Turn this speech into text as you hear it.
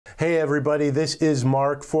Hey everybody, this is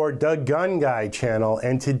Mark for the Gun Guy channel,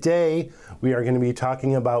 and today we are going to be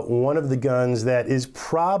talking about one of the guns that is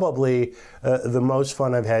probably the most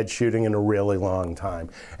fun I've had shooting in a really long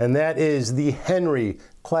time, and that is the Henry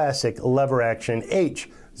Classic Lever Action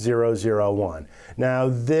H001. Now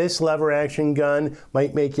this lever action gun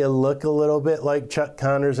might make you look a little bit like Chuck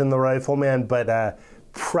Connors in The Rifleman, but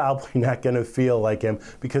probably not going to feel like him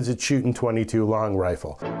because it's shooting .22 long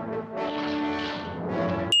rifle.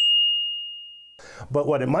 But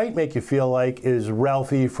what it might make you feel like is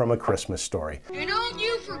Ralphie from A Christmas Story. And don't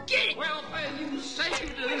you forget it! Ralphie, you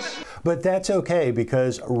saved us! But that's okay,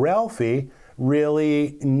 because Ralphie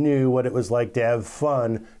really knew what it was like to have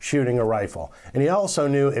fun shooting a rifle. And he also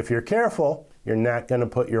knew if you're careful, you're not going to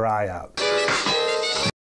put your eye out.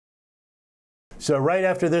 So right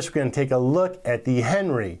after this, we're going to take a look at the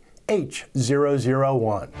Henry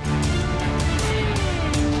H001.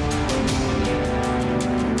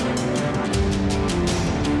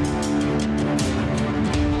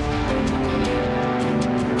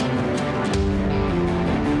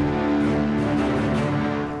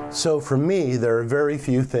 So for me, there are very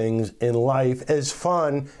few things in life as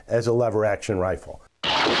fun as a lever action rifle.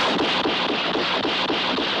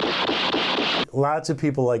 Lots of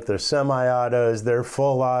people like their semi-autos, their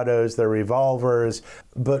full autos, their revolvers,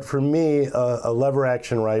 but for me, a lever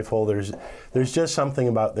action rifle, there's just something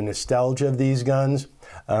about the nostalgia of these guns.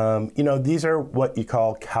 You know, these are what you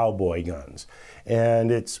call cowboy guns, and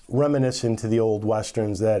it's reminiscent to the old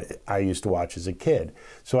westerns that I used to watch as a kid.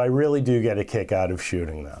 So I really do get a kick out of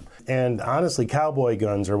shooting them. And honestly, cowboy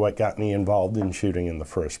guns are what got me involved in shooting in the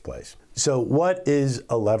first place. So what is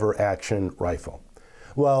a lever action rifle?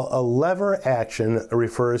 Well, a lever action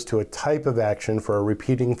refers to a type of action for a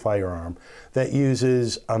repeating firearm that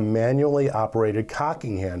uses a manually operated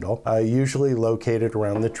cocking handle, usually located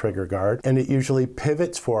around the trigger guard, and it usually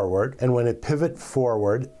pivots forward. And when it pivots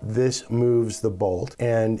forward, this moves the bolt,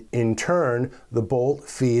 and in turn, the bolt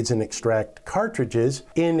feeds and extracts cartridges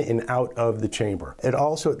in and out of the chamber. It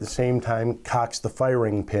also, at the same time, cocks the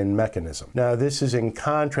firing pin mechanism. Now, this is in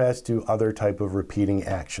contrast to other type of repeating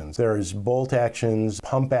actions. There's bolt actions,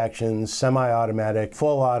 pump actions, semi-automatic,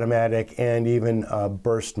 full automatic, and even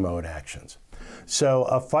burst mode actions. So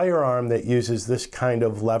a firearm that uses this kind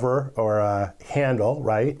of lever or a handle,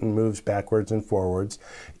 right, and moves backwards and forwards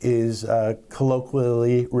is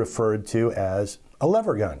colloquially referred to as a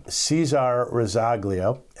lever gun. Cesare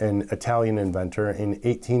Razzaglio, an Italian inventor, in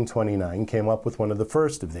 1829 came up with one of the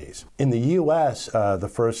first of these. In the US,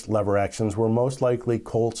 the first lever actions were most likely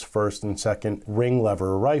Colt's first and second ring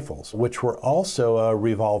lever rifles, which were also a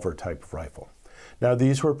revolver type of rifle. Now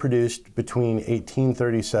these were produced between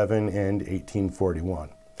 1837 and 1841.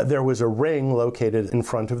 There was a ring located in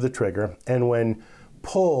front of the trigger, and when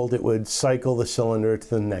pulled, it would cycle the cylinder to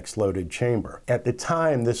the next loaded chamber. At the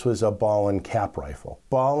time, this was a ball and cap rifle.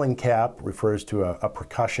 Ball and cap refers to a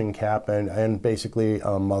percussion cap and basically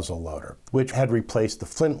a muzzle loader, which had replaced the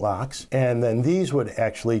flintlocks, and then these would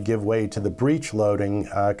actually give way to the breech loading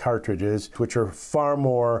cartridges, which are far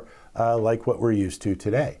more like what we're used to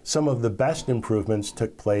today. Some of the best improvements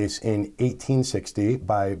took place in 1860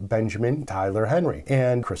 by Benjamin Tyler Henry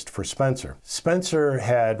and Christopher Spencer. Spencer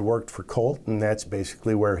had worked for Colt, and that's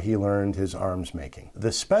basically where he learned his arms making.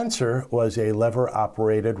 The Spencer was a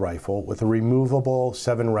lever-operated rifle with a removable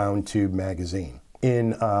 7-round tube magazine.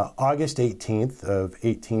 In August 18th of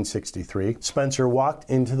 1863, Spencer walked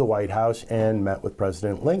into the White House and met with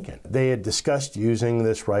President Lincoln. They had discussed using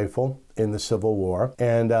this rifle in the Civil War,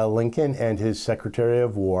 and Lincoln and his Secretary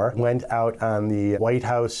of War went out on the White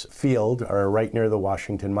House field, or right near the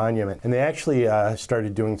Washington Monument, and they actually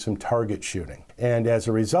started doing some target shooting. And as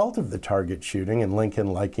a result of the target shooting and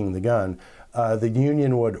Lincoln liking the gun, the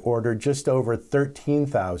Union would order just over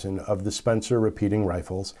 13,000 of the Spencer repeating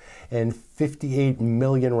rifles and 58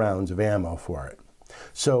 million rounds of ammo for it.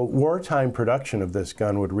 So wartime production of this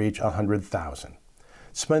gun would reach 100,000.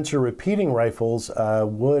 Spencer repeating rifles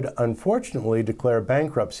would unfortunately declare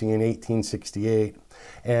bankruptcy in 1868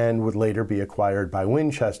 and would later be acquired by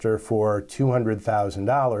Winchester for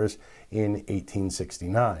 $200,000 in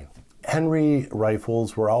 1869. Henry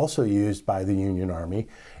rifles were also used by the Union Army,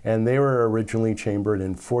 and they were originally chambered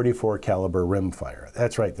in .44 caliber rimfire.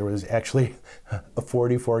 That's right, there was actually a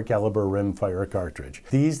 .44 caliber rimfire cartridge.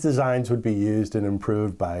 These designs would be used and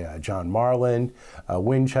improved by John Marland,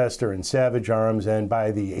 Winchester, and Savage Arms, and by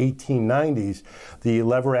the 1890s, the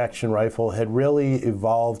lever action rifle had really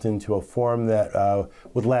evolved into a form that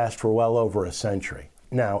would last for well over a century.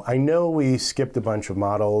 Now, I know we skipped a bunch of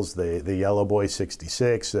models, the Yellow Boy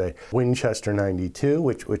 66, the Winchester 92,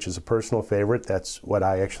 which is a personal favorite. That's what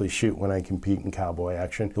I actually shoot when I compete in cowboy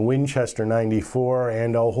action. The Winchester 94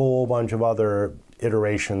 and a whole bunch of other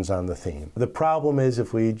iterations on the theme. The problem is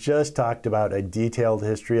if we just talked about a detailed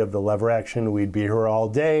history of the lever action, we'd be here all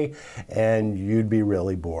day and you'd be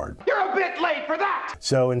really bored. You're a bit late for that!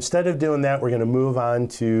 So instead of doing that, we're going to move on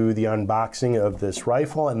to the unboxing of this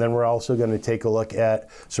rifle, and then we're also going to take a look at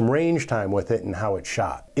some range time with it and how it's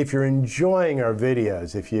shot. If you're enjoying our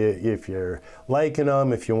videos, if you're liking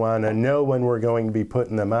them, if you want to know when we're going to be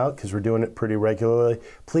putting them out, because we're doing it pretty regularly,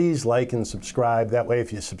 please like and subscribe. That way,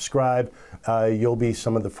 if you subscribe, you'll be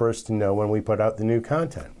some of the first to know when we put out the new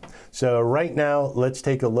content. So right now, let's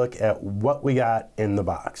take a look at what we got in the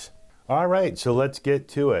box. All right, so let's get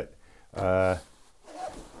to it.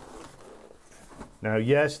 Now,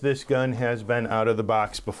 yes, this gun has been out of the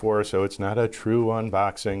box before, so it's not a true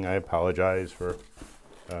unboxing. I apologize for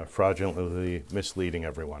fraudulently misleading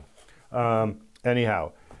everyone.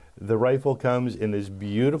 Anyhow, the rifle comes in this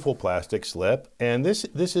beautiful plastic slip, and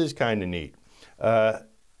this is kind of neat.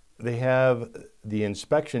 They have the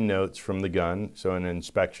inspection notes from the gun, so an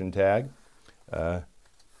inspection tag. The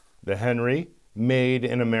Henry, made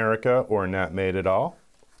in America or not made at all.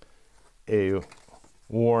 A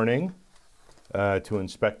warning to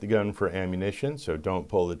inspect the gun for ammunition, so don't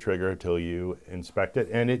pull the trigger until you inspect it.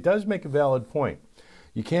 And it does make a valid point.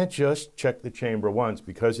 You can't just check the chamber once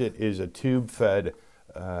because it is a tube-fed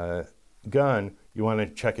gun. You want to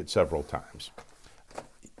check it several times.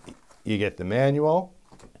 You get the manual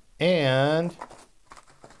and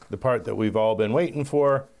the part that we've all been waiting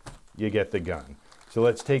for, you get the gun. So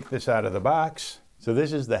let's take this out of the box. So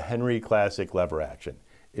this is the Henry Classic lever action.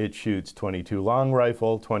 It shoots 22 long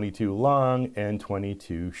rifle, 22 long, and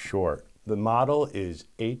 22 short. The model is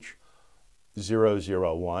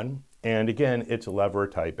H001, and again, it's a lever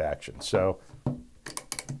type action. So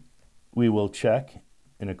we will check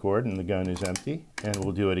in accord, and the gun is empty, and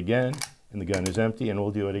we'll do it again, and the gun is empty, and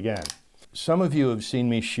we'll do it again. Some of you have seen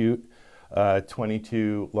me shoot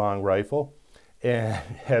 22 long rifle and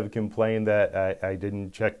have complained that I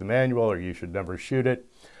didn't check the manual or you should never shoot it.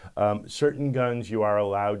 Certain guns you are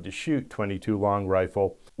allowed to shoot 22 long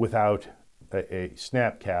rifle without a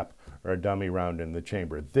snap cap or a dummy round in the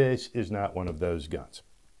chamber. This is not one of those guns.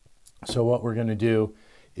 So what we're going to do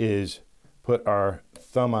is put our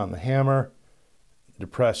thumb on the hammer,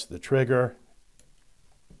 depress the trigger,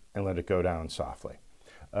 and let it go down softly.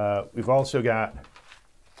 We've also got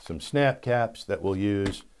some snap caps that we'll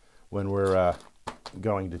use when we're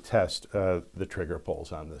going to test the trigger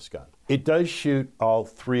pulls on this gun. It does shoot all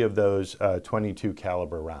three of those 22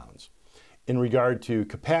 caliber rounds. In regard to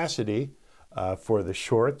capacity, for the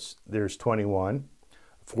shorts, there's 21.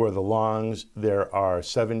 For the longs, there are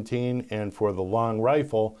 17, and for the long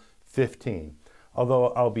rifle, 15. Although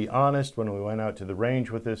I'll be honest, when we went out to the range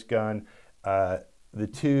with this gun, the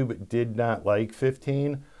tube did not like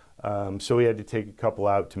 15. So we had to take a couple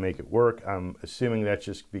out to make it work. I'm assuming that's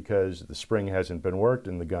just because the spring hasn't been worked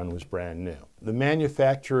and the gun was brand new. The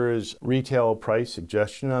manufacturer's retail price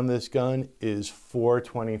suggestion on this gun is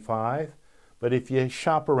 $425, but if you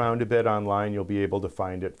shop around a bit online, you'll be able to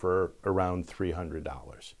find it for around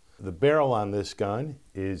 $300. The barrel on this gun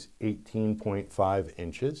is 18.5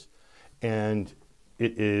 inches, and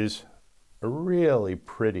it is a really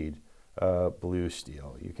pretty blue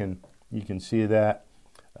steel. You can see that.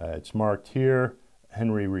 It's marked here,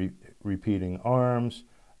 Henry repeating arms,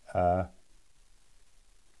 and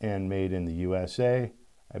made in the USA.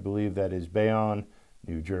 I believe that is Bayonne,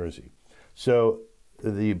 New Jersey. So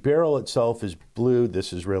the barrel itself is blue.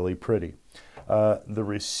 This is really pretty. The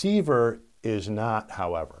receiver is not,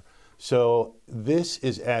 however. So this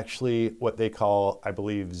is actually what they call, I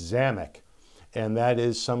believe, Zamic, and that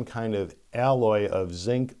is some kind of alloy of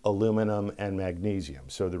zinc, aluminum, and magnesium.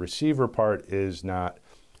 So the receiver part is not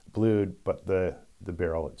blued, but the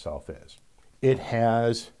barrel itself is. It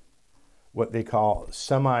has what they call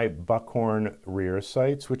semi-buckhorn rear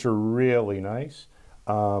sights, which are really nice.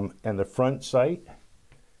 And the front sight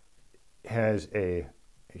has a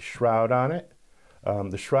shroud on it.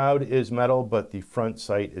 The shroud is metal, but the front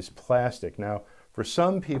sight is plastic. Now, for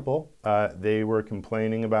some people, they were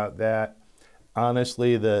complaining about that.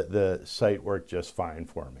 Honestly, the sight worked just fine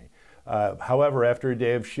for me. However, after a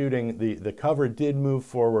day of shooting, the cover did move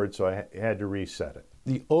forward, so I had to reset it.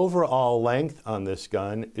 The overall length on this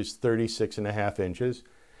gun is 36.5 inches,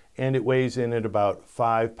 and it weighs in at about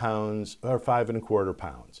 5 pounds, or 5¼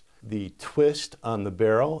 pounds. The twist on the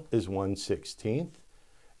barrel is 1/16,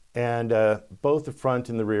 and both the front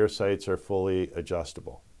and the rear sights are fully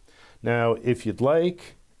adjustable. Now, if you'd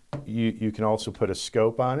like, you can also put a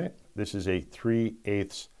scope on it. This is a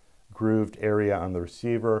 3/8 grooved area on the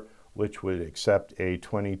receiver, which would accept a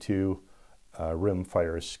 22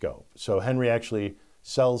 rimfire scope. So Henry actually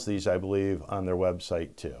sells these, I believe, on their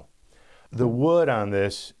website too. The wood on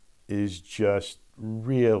this is just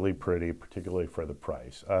really pretty, particularly for the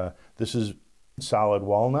price. This is solid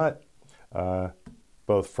walnut,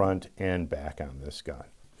 both front and back on this gun.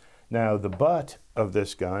 Now the butt of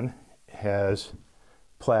this gun has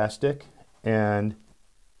plastic, and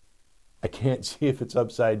I can't see if it's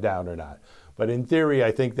upside down or not, but in theory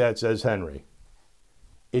I think that says Henry.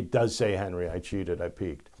 It does say Henry. I cheated, I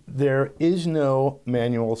peeked. There is no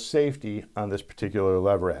manual safety on this particular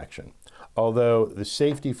lever action, although the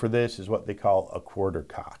safety for this is what they call a quarter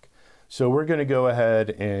cock. So we're going to go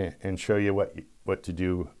ahead and show you what to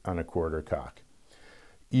do on a quarter cock.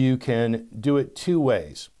 You can do it two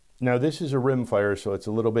ways. Now this is a rim fire, so it's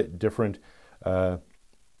a little bit different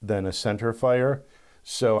than a center fire.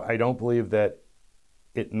 So I don't believe that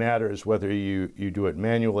it matters whether you do it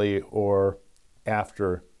manually or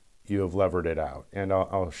after you have levered it out. And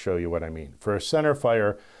I'll show you what I mean. For a center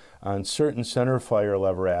fire, on certain center fire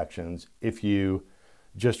lever actions, if you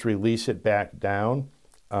just release it back down,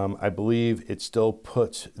 I believe it still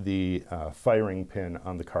puts the firing pin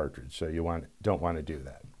on the cartridge. So you don't want to do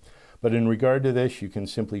that. But in regard to this, you can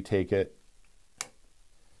simply take it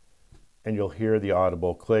and you'll hear the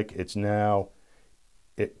audible click. It's now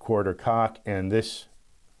at quarter cock, and this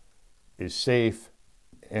is safe,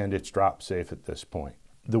 and it's drop safe at this point.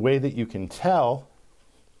 The way that you can tell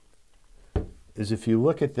is if you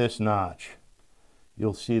look at this notch,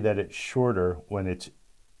 you'll see that it's shorter when it's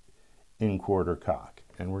in quarter cock.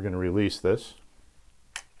 And we're going to release this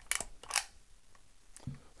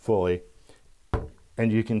fully,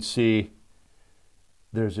 and you can see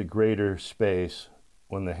there's a greater space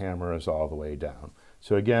when the hammer is all the way down.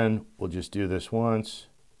 So again, we'll just do this once.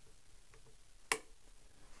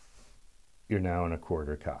 You're now in a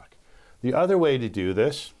quarter cock. The other way to do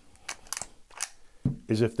this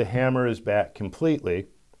is if the hammer is back completely,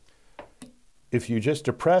 if you just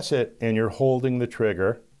depress it and you're holding the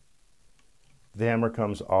trigger, the hammer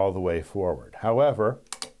comes all the way forward. However,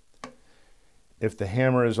 if the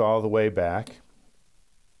hammer is all the way back,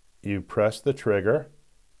 you press the trigger,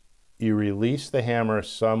 you release the hammer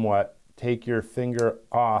somewhat, take your finger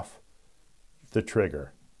off the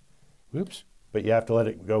trigger. Oops, but you have to let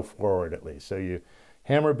it go forward at least. So you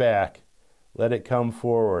hammer back, let it come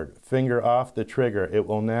forward, finger off the trigger. It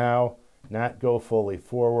will now not go fully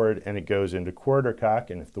forward, and it goes into quarter cock.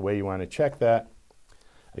 And if the way you want to check that,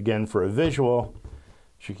 again for a visual,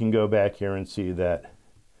 you can go back here and see that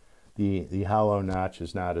the hollow notch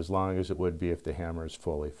is not as long as it would be if the hammer is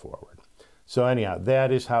fully forward. So anyhow,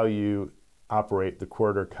 that is how you operate the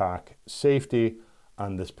quarter cock safety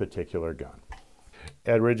on this particular gun.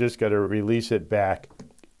 And we're just going to release it back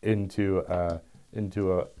into a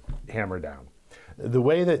hammer down. The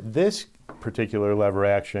way that this particular lever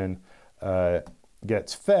action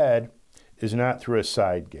gets fed is not through a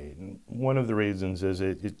side gate. And one of the reasons is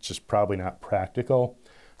it's just probably not practical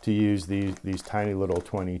to use these tiny little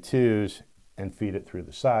 22s and feed it through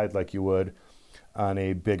the side like you would on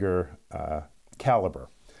a bigger caliber.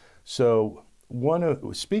 So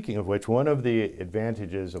speaking of which, one of the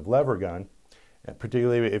advantages of lever gun,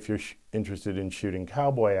 particularly if you're interested in shooting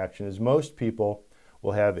cowboy action, is most people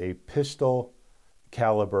will have a pistol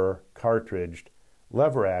caliber cartridged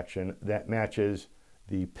lever action that matches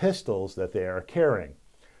the pistols that they are carrying.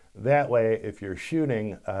 That way, if you're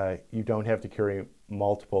shooting, you don't have to carry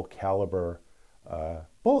multiple caliber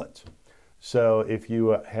bullets. So if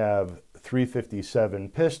you have 357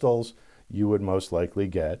 pistols, you would most likely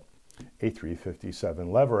get a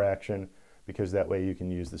 357 lever action, because that way you can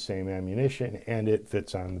use the same ammunition and it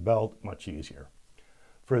fits on the belt much easier.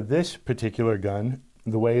 For this particular gun,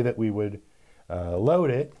 the way that we would load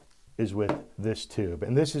it is with this tube.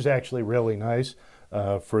 And this is actually really nice.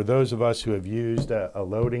 For those of us who have used a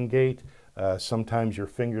loading gate, sometimes your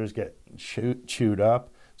fingers get chewed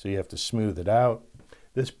up, so you have to smooth it out.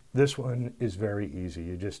 This one is very easy.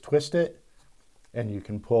 You just twist it and you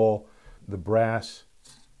can pull the brass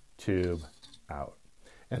tube out.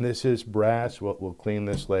 And this is brass. We'll clean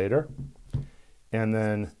this later. And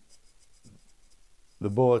then the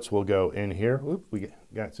bullets will go in here. Oop, we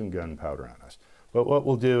got some gunpowder on us. But what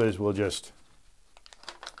we'll do is we'll just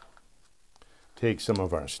take some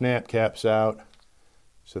of our snap caps out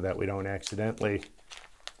so that we don't accidentally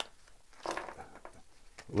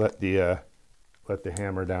let the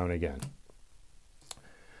hammer down again.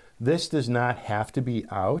 This does not have to be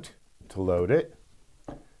out to load it,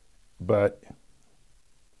 but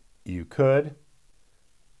you could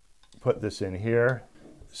put this in here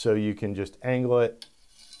so you can just angle it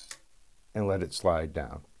and let it slide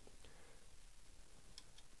down.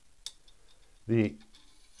 The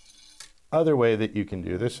other way that you can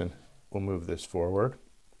do this, and we'll move this forward.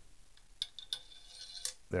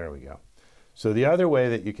 There we go. So the other way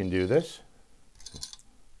that you can do this,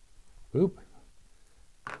 oop.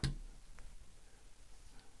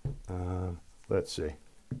 Let's see.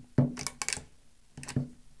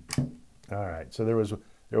 All right, so there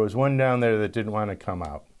was one down there that didn't want to come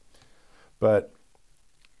out. But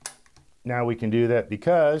now we can do that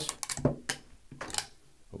because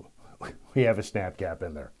we have a snap gap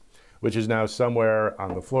in there, which is now somewhere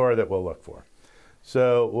on the floor that we'll look for.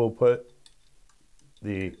 So we'll put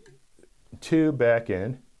the tube back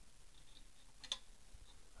in.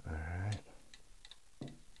 All right.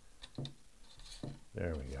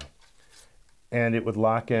 There we go. And it would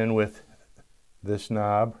lock in with this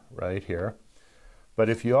knob right here. But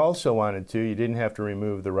if you also wanted to, you didn't have to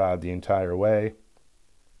remove the rod the entire way.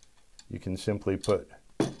 You can simply put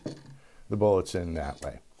the bullets in that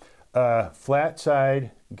way. Flat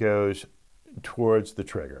side goes towards the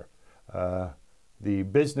trigger. The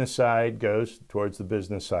business side goes towards the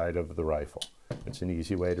business side of the rifle. It's an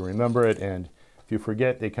easy way to remember it, and if you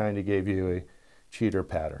forget, they kind of gave you a cheater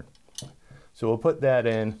pattern. So we'll put that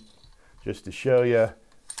in just to show you.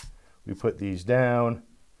 We put these down,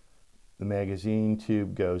 the magazine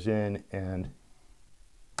tube goes in and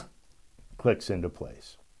clicks into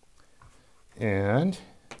place. And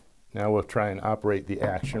now we'll try and operate the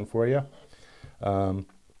action for you.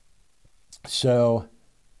 So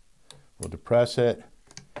we'll depress it.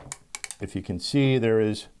 If you can see, there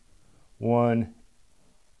is one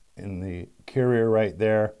in the carrier right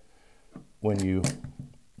there. When you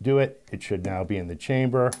do it, it should now be in the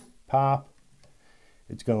chamber. Pop.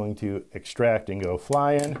 It's going to extract and go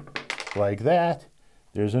flying like that.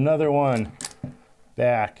 There's another one.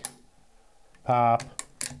 Back. Pop.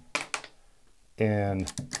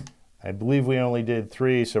 And I believe we only did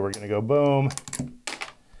 3, so we're going to go boom.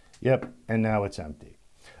 Yep, and now it's empty.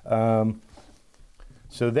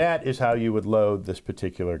 So that is how you would load this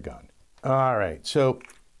particular gun. All right, so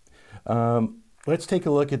let's take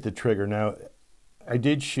a look at the trigger. Now, I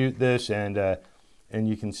did shoot this, and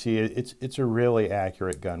you can see it's a really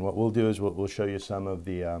accurate gun. What we'll do is we'll show you some of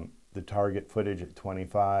the target footage at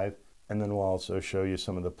 25, and then we'll also show you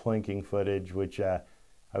some of the plinking footage, which I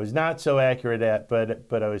was not so accurate at,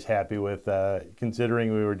 but I was happy with,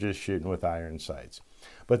 considering we were just shooting with iron sights.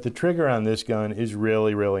 But the trigger on this gun is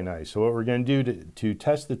really, really nice. So what we're going to do to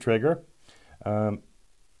test the trigger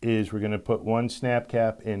is we're going to put one snap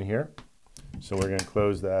cap in here. So we're going to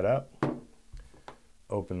close that up,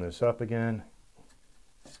 open this up again,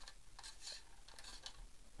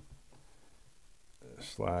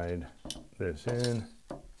 slide this in,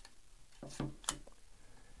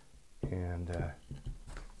 and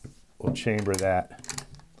we'll chamber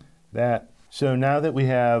that. So now that we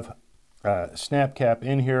have snap cap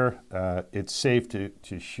in here, it's safe to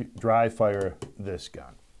dry fire this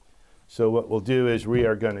gun. So what we'll do is we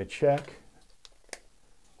are going to check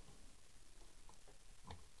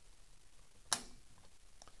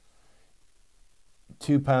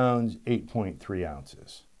 £2, 8.3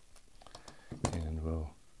 ounces. And we'll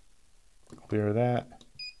clear that.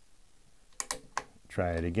 Try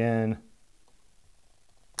it again.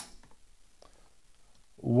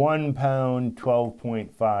 1 pound,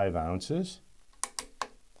 12.5 ounces.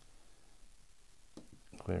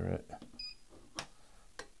 Clear it.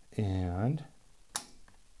 And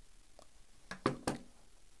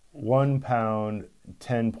 1 pound,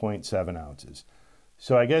 10.7 ounces.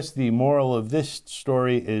 So I guess the moral of this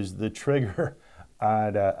story is the trigger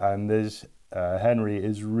on this Henry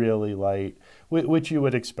is really light, which you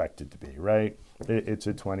would expect it to be, right? It's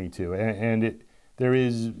a 22, and there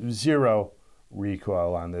is zero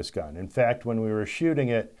recoil on this gun. In fact, when we were shooting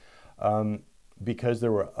it, because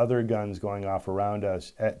there were other guns going off around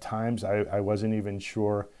us, at times I wasn't even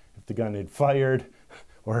sure if the gun had fired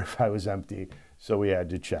or if I was empty, so we had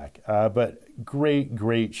to check. But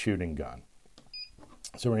great shooting gun.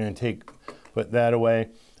 So we're going to put that away.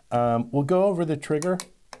 We'll go over the trigger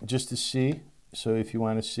just to see. So if you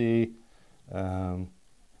want to see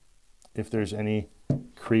if there's any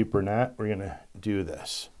creep or not, we're going to do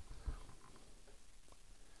this.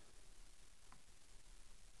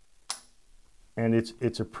 And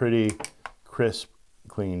it's a pretty crisp,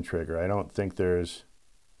 clean trigger. I don't think there's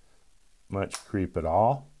much creep at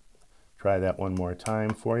all. Try that one more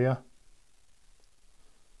time for you.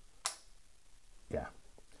 Yeah.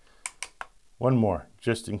 One more,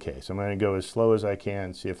 just in case. I'm going to go as slow as I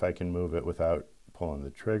can, see if I can move it without pulling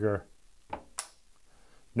the trigger.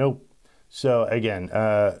 Nope. So again,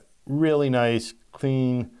 really nice,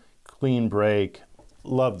 clean break.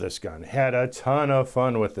 Love this gun. Had a ton of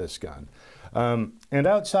fun with this gun. And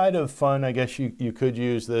outside of fun, I guess you could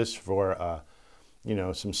use this for, you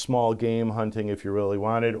know, some small game hunting if you really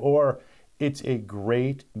wanted, or it's a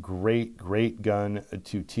great gun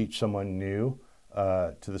to teach someone new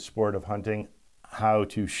to the sport of hunting how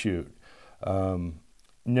to shoot.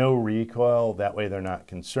 No recoil, that way they're not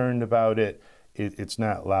concerned about it. It's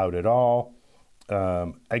not loud at all.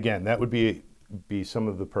 Again, that would be some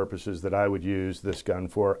of the purposes that I would use this gun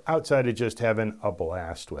for, outside of just having a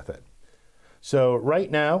blast with it. So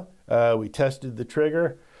right now, we tested the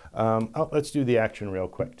trigger. Let's do the action real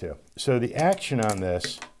quick too. So the action on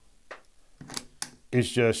this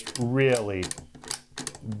is just really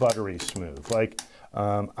buttery smooth. Like,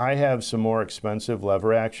 I have some more expensive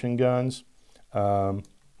lever action guns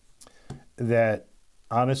that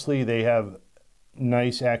honestly, they have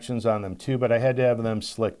nice actions on them too, but I had to have them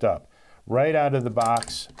slicked up. Right out of the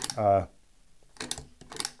box,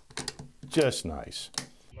 just nice.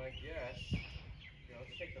 My guess,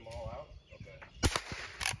 let's take them all out. Okay.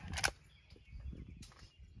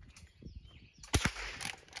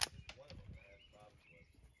 One of them I had problems with.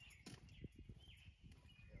 Let's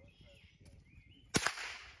try this again.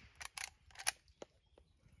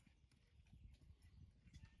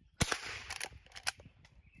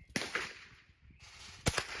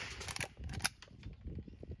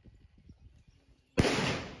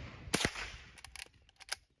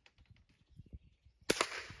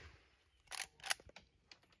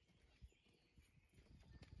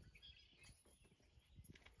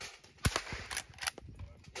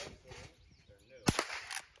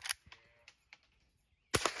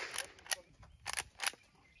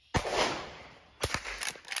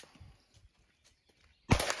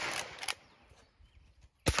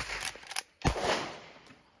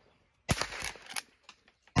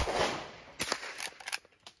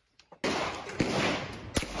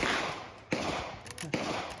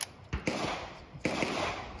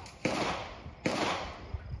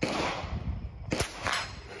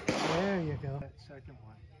 There you go. That second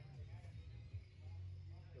one.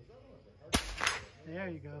 There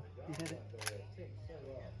you go. You hit it.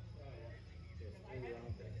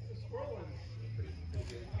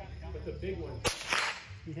 But the big one,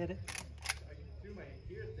 You hit it. I can do my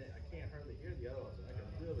ear thing. I can't hardly hear the other ones. I can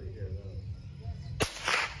really hear those.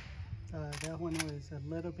 That one was a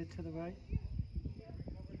little bit to the right.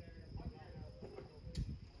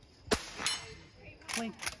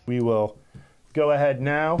 Clink. We will go ahead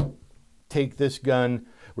now, take this gun.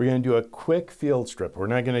 We're going to do a quick field strip. We're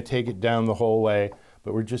not going to take it down the whole way,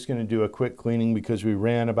 but we're just going to do a quick cleaning because we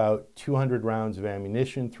ran about 200 rounds of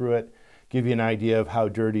ammunition through it. Give you an idea of how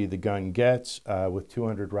dirty the gun gets with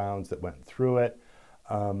 200 rounds that went through it.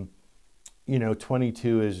 You know,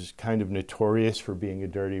 22 is kind of notorious for being a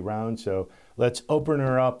dirty round, so let's open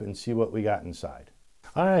her up and see what we got inside.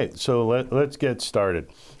 All right, so let's get started.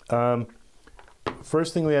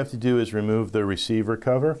 First thing we have to do is remove the receiver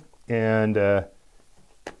cover, and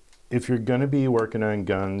if you're going to be working on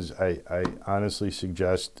guns, I honestly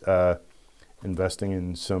suggest investing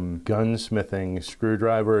in some gunsmithing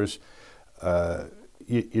screwdrivers.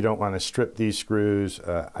 You don't want to strip these screws.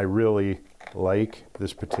 I really like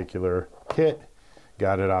this particular kit.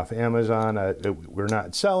 Got it off Amazon. We're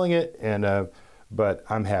not selling it, but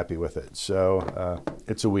I'm happy with it. So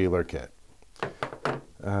it's a Wheeler kit.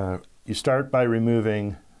 You start by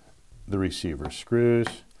removing the receiver screws.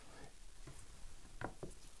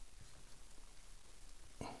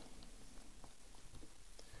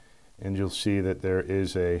 And you'll see that there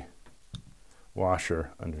is a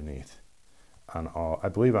washer underneath on all, I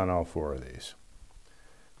believe on all four of these.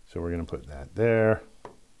 So we're going to put that there.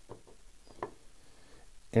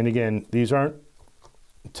 And again, these aren't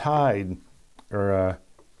tied, or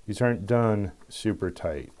these aren't done super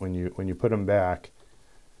tight. When you put them back,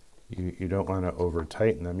 you don't want to over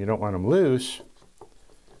tighten them. You don't want them loose,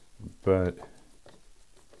 but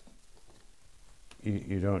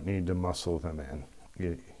you don't need to muscle them in.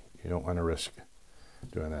 You don't want to risk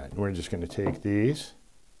doing that. We're just going to take these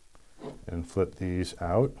and flip these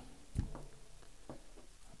out.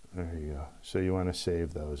 There you go. So you want to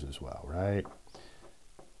save those as well, right?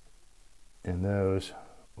 And those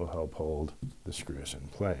will help hold the screws in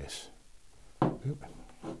place. Oop.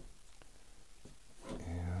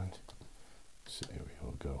 And so we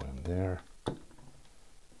will go in there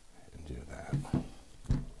and do that.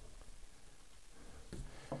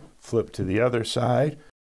 Flip to the other side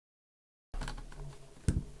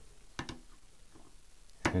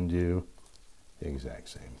and do the exact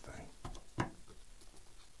same thing.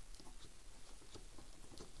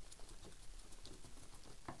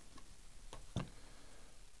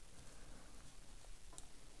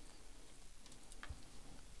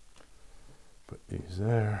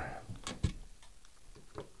 there.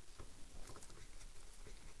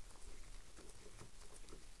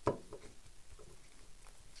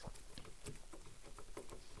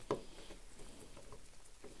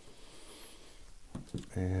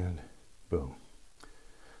 And boom.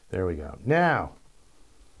 There we go. Now,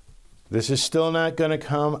 this is still not going to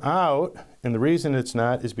come out, and the reason it's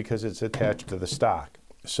not is because it's attached to the stock.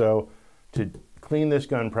 So to clean this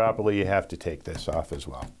gun properly, you have to take this off as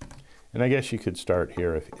well. And I guess you could start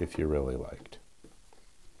here if you really liked.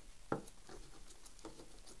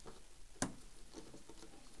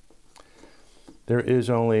 There is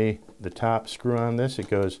only the top screw on this. It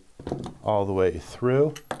goes all the way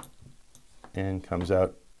through and comes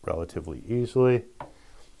out relatively easily.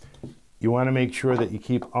 You want to make sure that you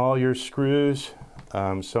keep all your screws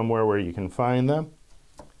somewhere where you can find them.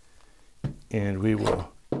 And we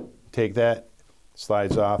will take that,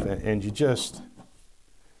 slides off, and you just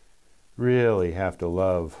really have to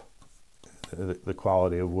love the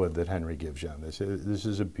quality of wood that Henry gives you on this. This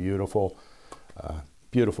is a beautiful,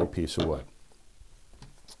 beautiful piece of wood.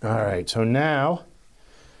 All right, so now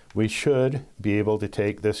we should be able to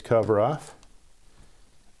take this cover off.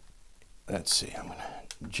 Let's see, I'm going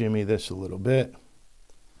to jimmy this a little bit.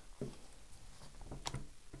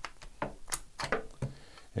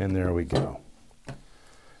 And there we go.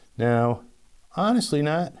 Now, honestly,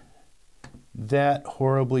 not that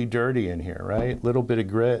horribly dirty in here, right? Little bit of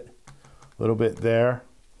grit, a little bit there,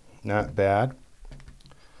 not bad.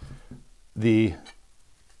 The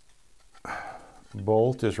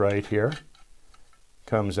bolt is right here,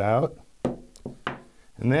 comes out.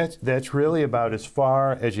 And that's really about as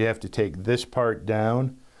far as you have to take this part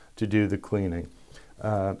down to do the cleaning.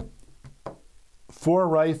 For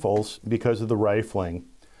rifles, because of the rifling,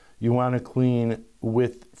 you want to clean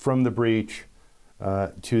from the breech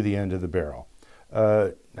to the end of the barrel.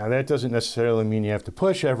 Now that doesn't necessarily mean you have to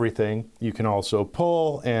push everything. You can also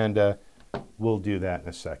pull, and we'll do that in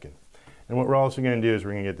a second. And what we're also going to do is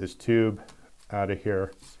we're going to get this tube out of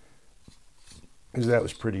here, because that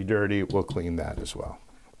was pretty dirty. We'll clean that as well.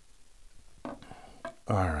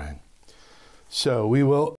 All right, so we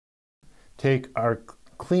will take our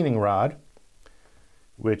cleaning rod,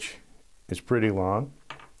 which is pretty long,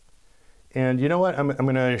 and you know what? I'm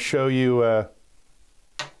going to show you.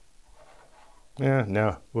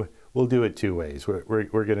 No, we'll do it two ways.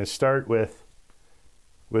 We're going to start with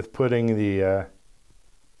putting the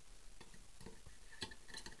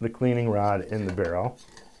cleaning rod in the barrel.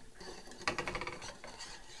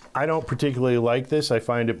 I don't particularly like this. I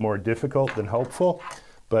find it more difficult than helpful,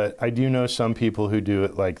 but I do know some people who do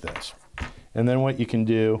it like this. And then what you can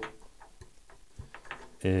do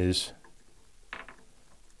is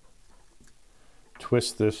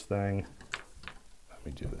twist this thing. Let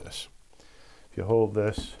me do this. If you hold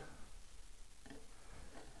this,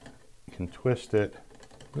 you can twist it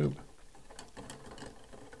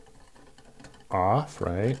off,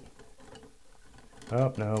 right?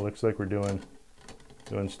 Oh, no, looks like we're doing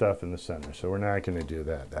stuff in the center, so we're not going to do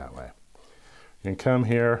that way. You can come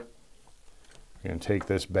here, you're going to take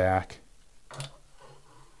this back.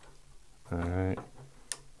 All right,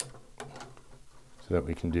 so that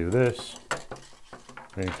we can do this.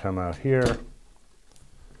 We're going to come out here,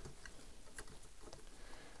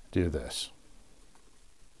 do this.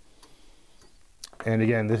 And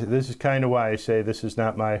again, this is kind of why I say this is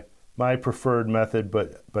not my preferred method,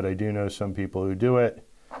 but I do know some people who do it.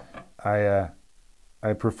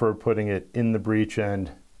 I prefer putting it in the breech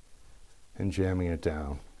end and jamming it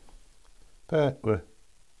down. But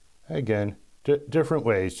again, different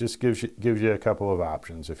ways. Just gives you a couple of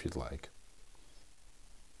options if you'd like.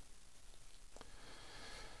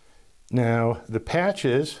 Now the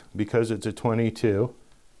patches, because it's a 22,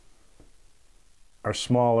 are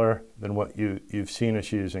smaller than what you've seen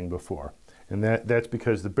us using before, and that's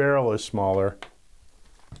because the barrel is smaller.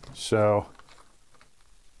 So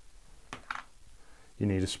you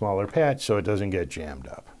need a smaller patch so it doesn't get jammed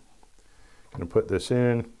up. I'm going to put this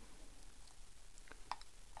in.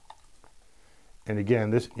 And again,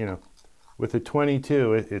 this, with the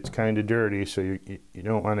 22, it's kind of dirty, so you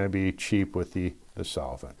don't want to be cheap with the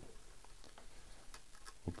solvent.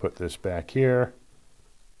 We'll put this back here,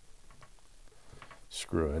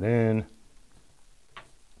 screw it in.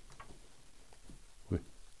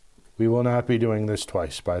 We will not be doing this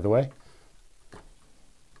twice, by the way.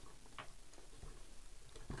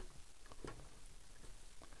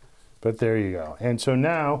 But there you go. And so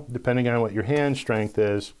now, depending on what your hand strength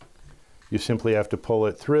is, you simply have to pull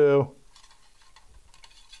it through.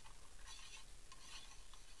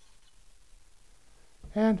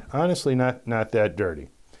 And honestly, not that dirty.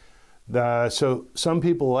 So some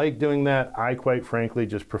people like doing that. I quite frankly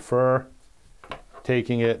just prefer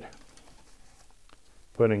taking it,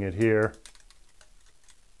 putting it here,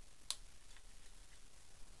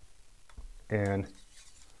 and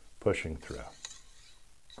pushing through.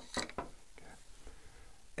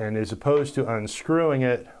 And as opposed to unscrewing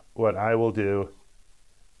it, what I will do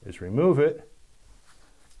is remove it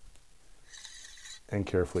and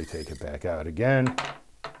carefully take it back out again.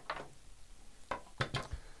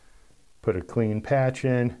 Put a clean patch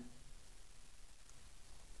in.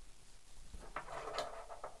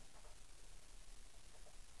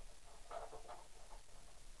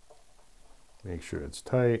 Make sure it's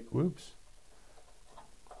tight. Whoops.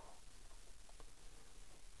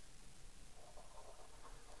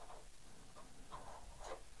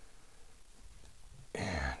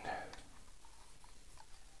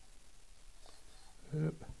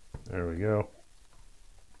 There we go.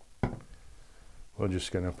 We're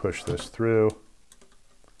just going to push this through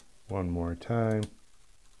one more time.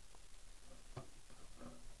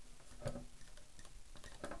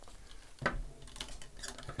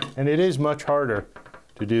 And it is much harder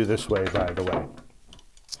to do this way, by the way.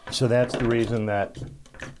 So that's the reason that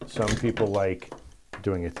some people like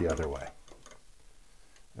doing it the other way.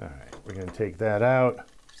 All right, we're going to take that out.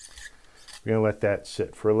 We're going to let that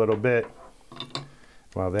sit for a little bit.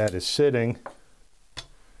 While that is sitting,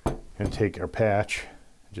 and take our patch,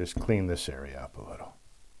 just clean this area up a little.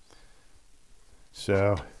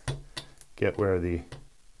 So, get where the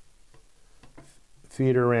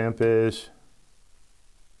feeder ramp is,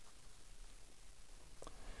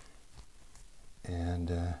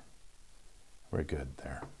 and we're good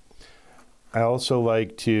there. I also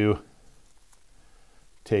like to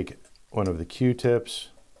take one of the Q-tips,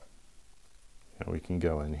 and we can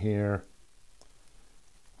go in here.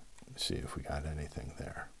 See if we got anything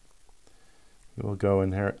there. We'll go in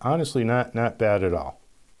there. Honestly, not bad at all.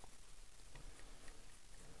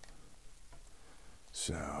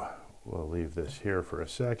 So we'll leave this here for a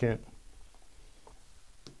second.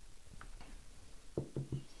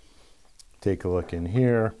 Take a look in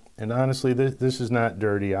here. And honestly, this is not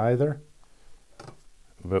dirty either.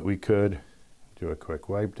 But we could do a quick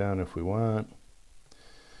wipe down if we want.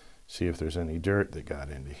 See if there's any dirt that got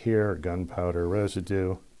into here, gunpowder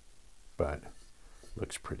residue. But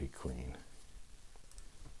looks pretty clean.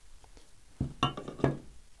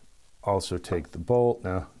 Also take the bolt.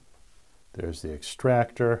 Now there's the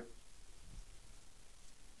extractor.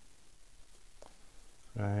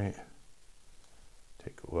 Right.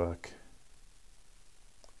 Take a look.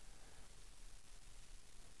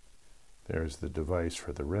 There's the device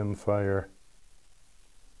for the rim fire.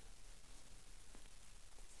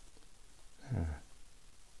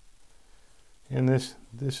 And this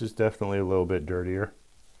is definitely a little bit dirtier.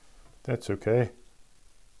 That's okay.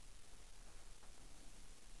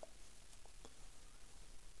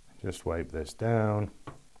 Just wipe this down.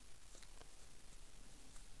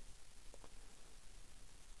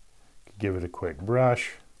 Give it a quick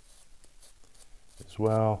brush as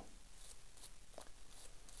well.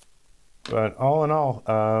 But all in all,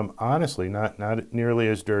 honestly, not nearly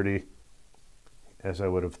as dirty as I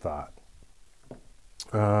would have thought.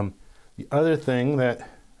 The other thing that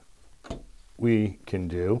we can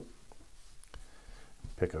do,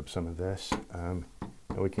 pick up some of this, and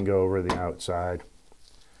we can go over the outside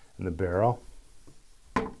and the barrel,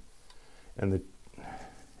 and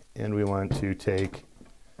we want to take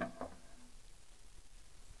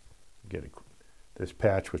this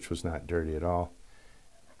patch, which was not dirty at all,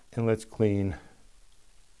 and let's clean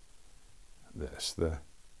this, the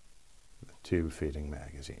tube feeding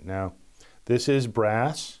magazine. Now, this is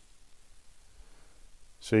brass.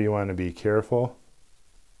 So you want to be careful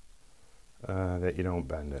that you don't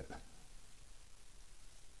bend it.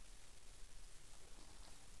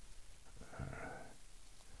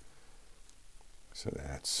 So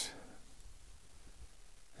that's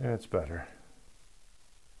better.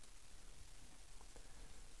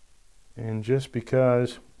 And just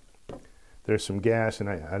because there's some gas, and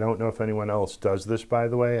I don't know if anyone else does this, by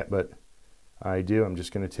the way, but I do, I'm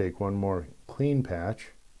just going to take one more clean patch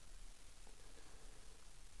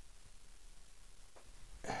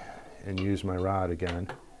and use my rod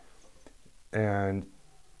again, and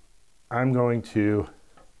I'm going to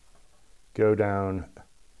go down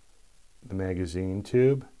the magazine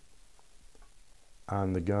tube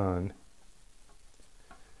on the gun,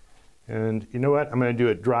 and you know what, I'm going to do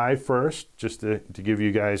it dry first, just to give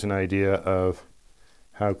you guys an idea of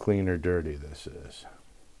how clean or dirty this is.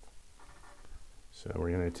 So we're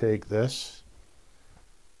going to take this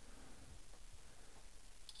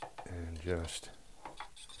and just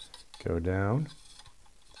go down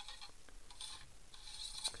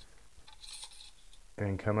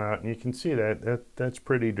and come out, and you can see that's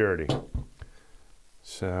pretty dirty.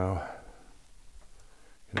 So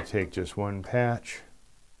I'm going to take just one patch,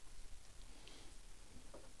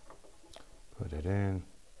 put it in.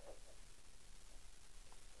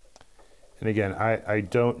 And again, I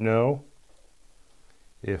don't know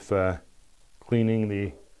if cleaning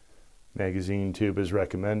the magazine tube is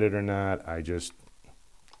recommended or not. I just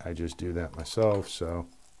do that myself. So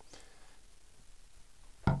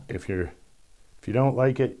if you don't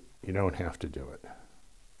like it, you don't have to do it.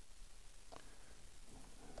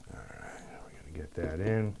 All right, we're going to get that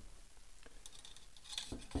in.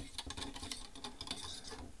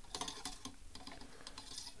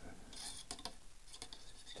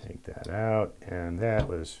 Take that out, and that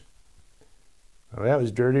was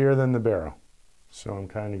dirtier than the barrel. So I'm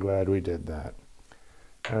kind of glad we did that.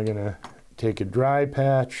 Now I'm going to take a dry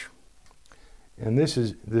patch, and this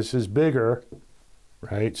is bigger,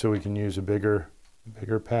 right? So we can use a bigger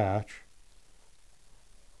patch.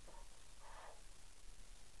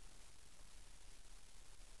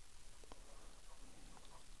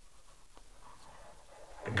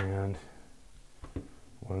 And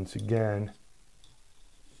once again,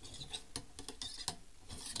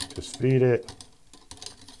 just feed it,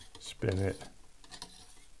 spin it,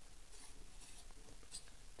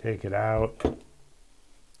 take it out,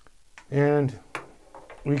 and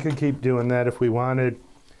we could keep doing that if we wanted,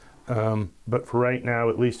 but for right now,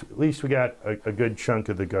 at least we got a good chunk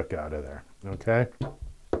of the gook out of there. Okay.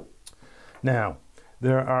 Now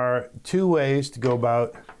there are two ways to go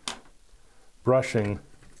about brushing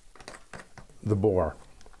the bore.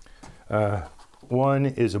 One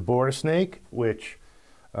is a bore snake, which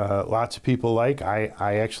lots of people like. I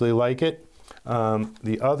actually like it.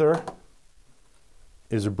 The other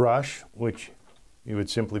is a brush, which you would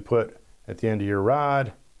simply put at the end of your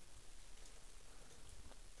rod,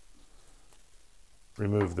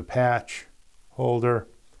 remove the patch holder,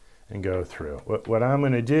 and go through. What I'm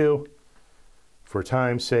going to do, for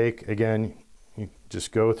time's sake, again, you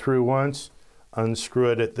just go through once,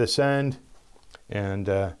 unscrew it at this end, and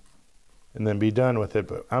then be done with it.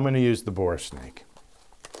 But I'm going to use the bore snake.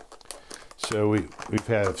 So we've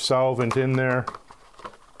had solvent in there.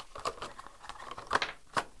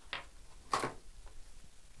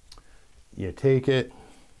 You take it,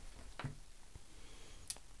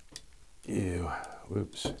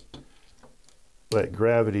 let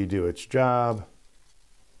gravity do its job,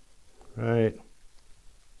 right?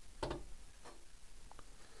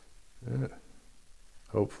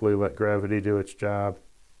 Hopefully let gravity do its job.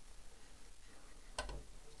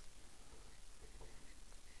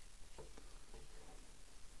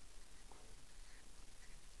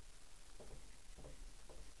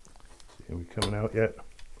 Are we coming out yet?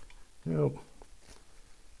 Nope.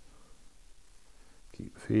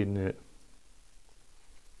 Keep feeding it.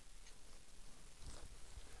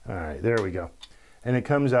 All right, there we go. And it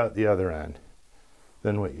comes out the other end.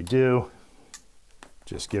 Then what you do,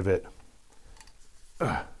 just give it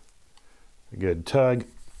a good tug.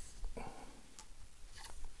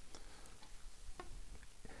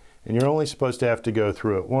 And you're only supposed to have to go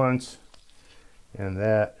through it once, and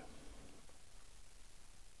that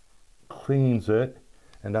cleans it.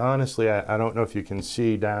 And honestly, I don't know if you can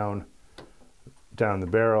see down the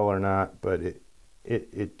barrel or not, but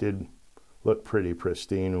it did look pretty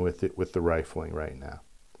pristine with the rifling right now.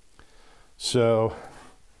 So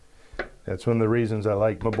that's one of the reasons I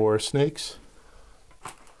like my bore snakes,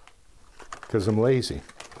 because I'm lazy.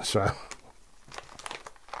 So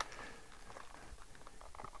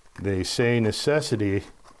they say necessity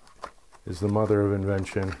is the mother of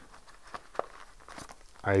invention.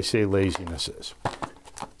 I say laziness is.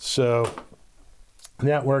 So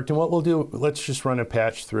that worked, and what we'll do, let's just run a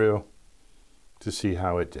patch through to see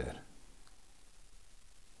how it did.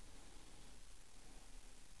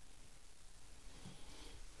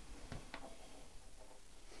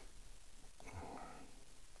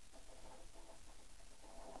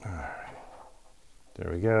 All right,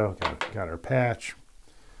 there we go, got our patch.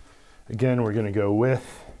 Again, we're going to go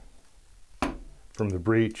with from the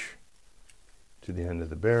breech to the end of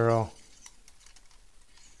the barrel.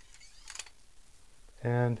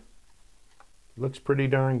 And it looks pretty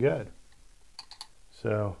darn good.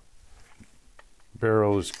 So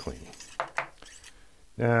barrel is clean.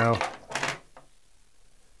 Now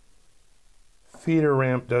feeder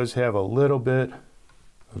ramp does have a little bit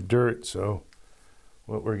of dirt, so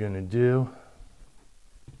what we're going to do,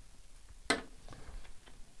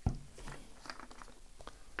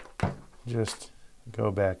 just go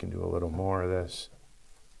back and do a little more of this.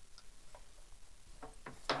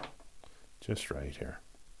 Just right here.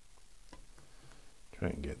 Try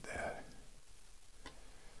and get that.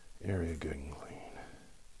 area good and clean.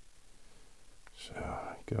 So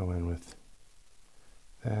go in with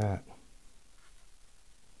that.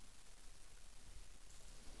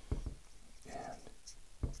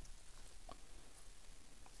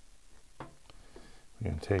 And we're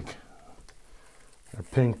going to take our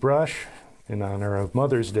pink brush in honor of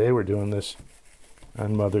Mother's Day. We're doing this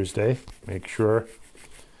on Mother's Day. Make sure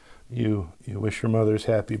you wish your mothers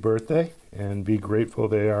happy birthday and be grateful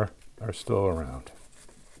they are still around.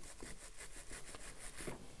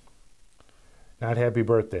 Not happy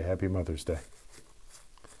birthday, happy Mother's Day.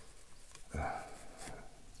 All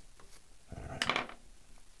right.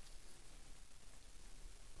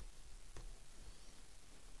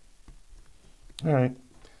 All right.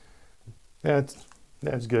 That's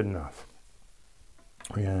good enough.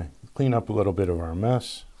 We're going to clean up a little bit of our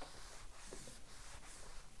mess.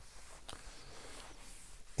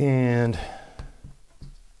 And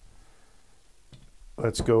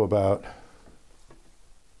let's go about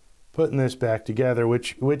putting this back together,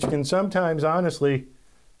 which can sometimes, honestly,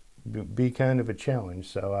 be kind of a challenge.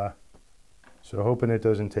 So, so hoping it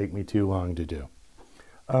doesn't take me too long to do.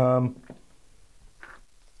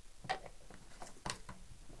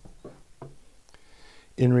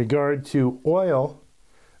 In regard to oil,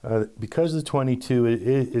 because the 22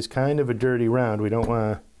 is kind of a dirty round, we don't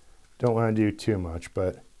want to do too much,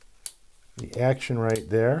 but the action right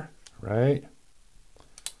there, right?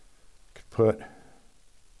 Could put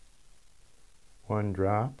one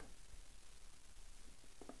drop.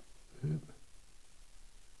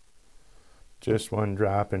 Just one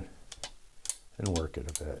drop and work it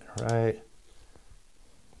a bit, right?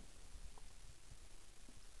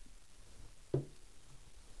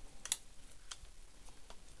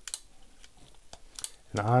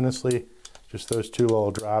 And honestly, just those two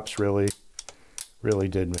little drops really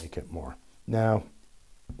did make it more. Now,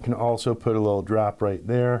 you can also put a little drop right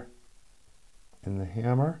there in the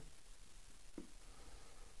hammer.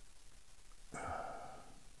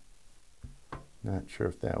 Not sure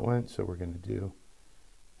if that went, so we're going to do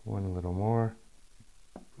one a little more.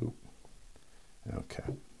 Oop. Okay.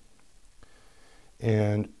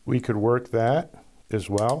 And we could work that as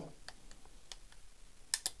well.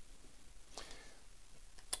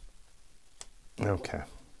 Okay.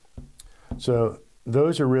 So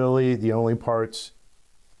those are really the only parts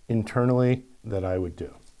internally that I would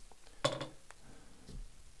do.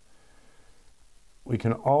 We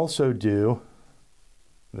can also do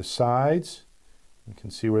the sides. You can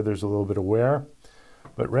see where there's a little bit of wear.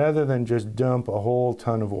 But rather than just dump a whole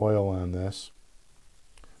ton of oil on this,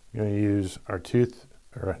 I'm going to use our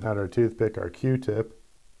not our toothpick, our Q-tip.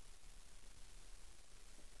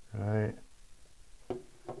 Right.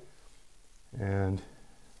 And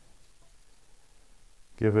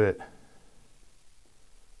give it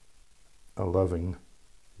a loving,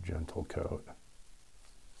 gentle coat.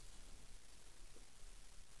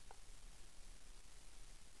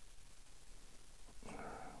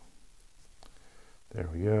 There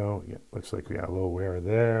we go. Yeah, looks like we got a little wear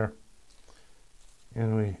there.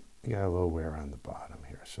 And we got a little wear on the bottom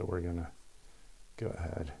here. So we're going to go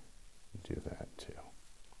ahead and do that too.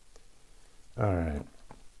 All right.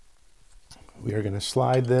 We are going to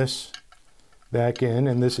slide this back in,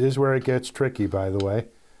 and this is where it gets tricky, by the way.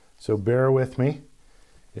 So bear with me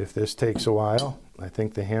if this takes a while. I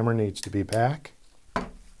think the hammer needs to be back.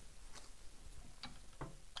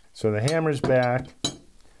 So the hammer's back.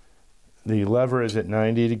 The lever is at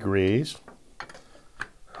 90 degrees.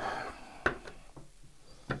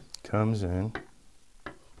 Comes in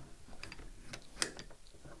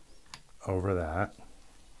over that.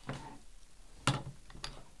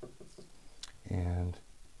 And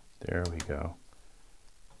there we go.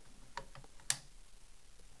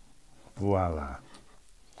 Voila.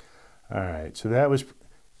 All right, so that was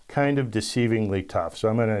kind of deceivingly tough. So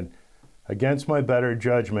I'm going to, against my better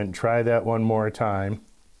judgment, try that one more time.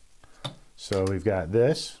 So we've got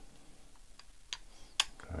this.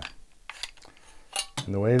 Okay.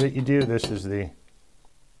 And the way that you do this is the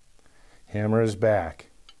hammer is back.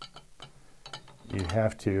 You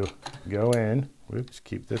have to go in, whoops,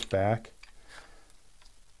 keep this back.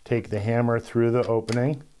 Take the hammer through the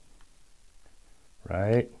opening,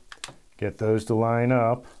 right? Get those to line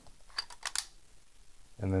up,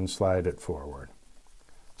 and then slide it forward.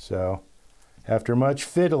 So after much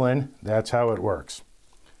fiddling, that's how it works.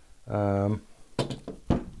 We're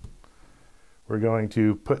going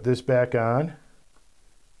to put this back on.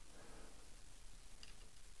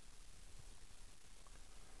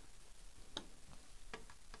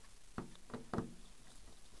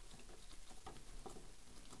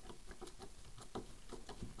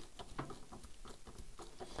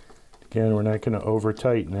 Again, we're not going to over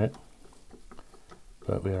tighten it,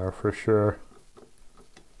 but we are for sure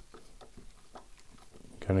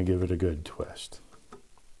going to give it a good twist.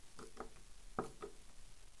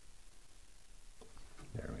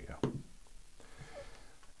 There we go.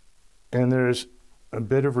 And there's a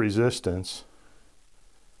bit of resistance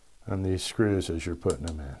on these screws as you're putting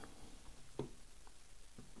them in.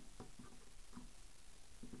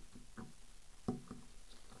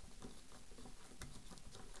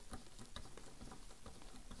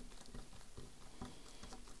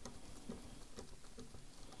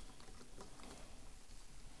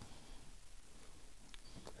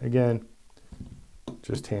 Again,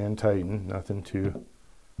 just hand tighten, nothing too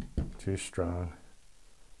strong.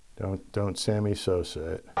 Don't Sammy Sosa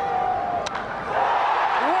it. Way back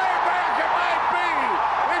it might be.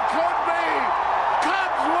 It could be.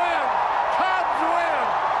 Cubs win. Cubs win.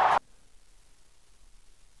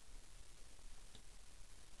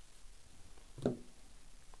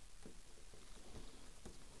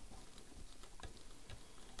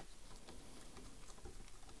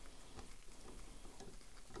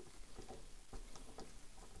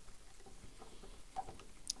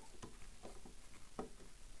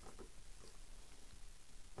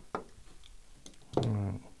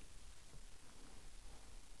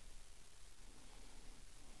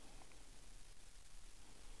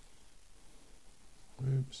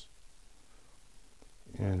 Oops.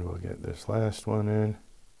 And we'll get this last one in.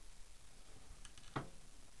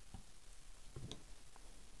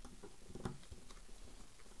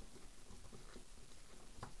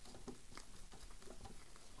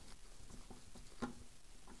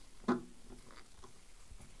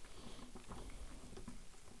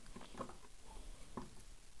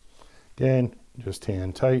 Again, just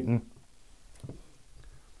hand tighten.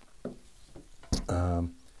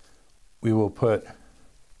 We will put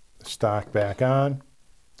the stock back on.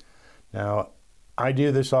 Now, I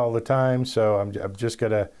do this all the time, so I'm just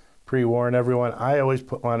going to pre-warn everyone. I always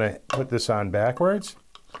want to put this on backwards,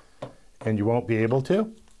 and you won't be able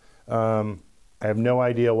to. I have no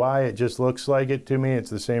idea why. It just looks like it to me.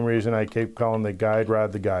 It's the same reason I keep calling the guide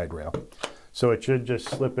rod the guide rail. So it should just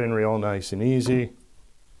slip in real nice and easy.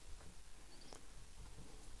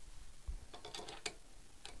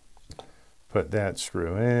 Put that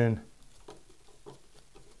screw in.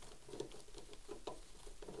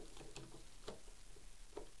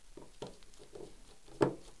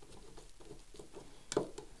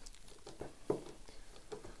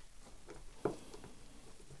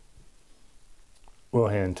 We'll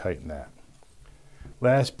hand tighten that.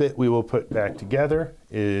 Last bit we will put back together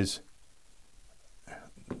is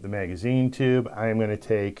the magazine tube. I am going to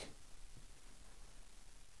take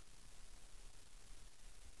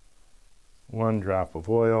one drop of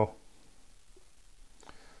oil.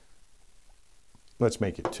 Let's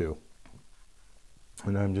make it 2.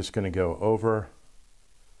 And I'm just going to go over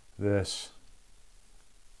this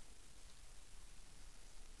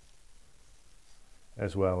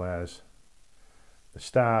as well as the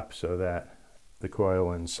stop so that the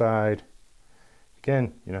coil inside.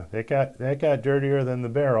 Again, you know, that got dirtier than the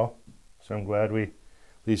barrel, so I'm glad we at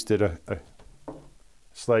least did a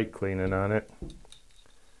slight cleaning on it.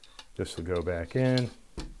 This will go back in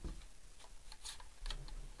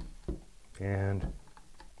and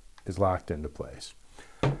is locked into place.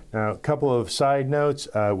 Now, a couple of side notes.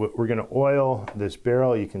 We're going to oil this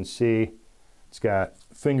barrel. You can see it's got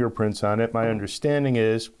fingerprints on it. My understanding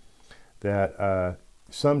is that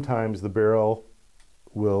sometimes the barrel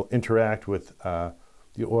will interact with the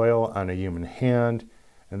oil on a human hand,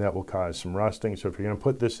 and that will cause some rusting. So if you're going to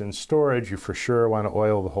put this in storage, you for sure want to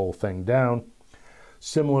oil the whole thing down.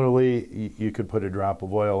 Similarly, you could put a drop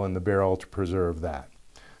of oil in the barrel to preserve that.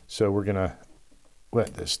 So we're going to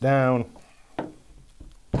let this down.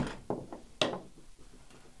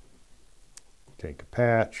 Take a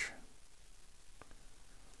patch,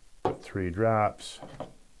 put 3 drops,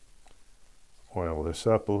 oil this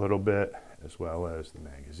up a little bit, as well as the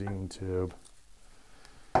magazine tube,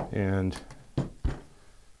 and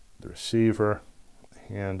the receiver,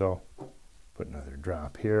 the handle. Put another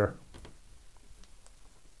drop here.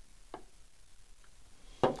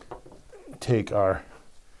 Take our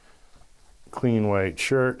clean white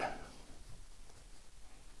shirt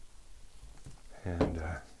and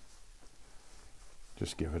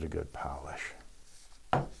just give it a good polish.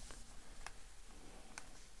 And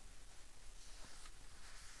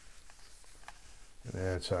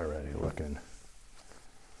it's already looking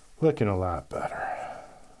a lot better.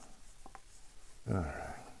 All right.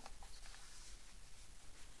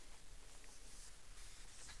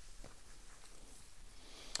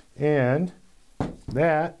 And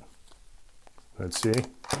that, let's see,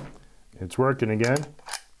 it's working again,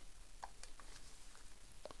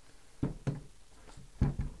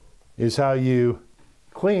 is how you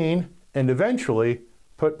clean and eventually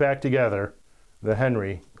put back together the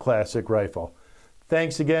Henry Classic Rifle.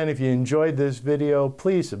 Thanks again. If you enjoyed this video,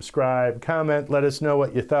 please subscribe, comment, let us know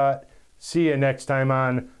what you thought. See you next time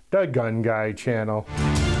on the Gun Guy channel.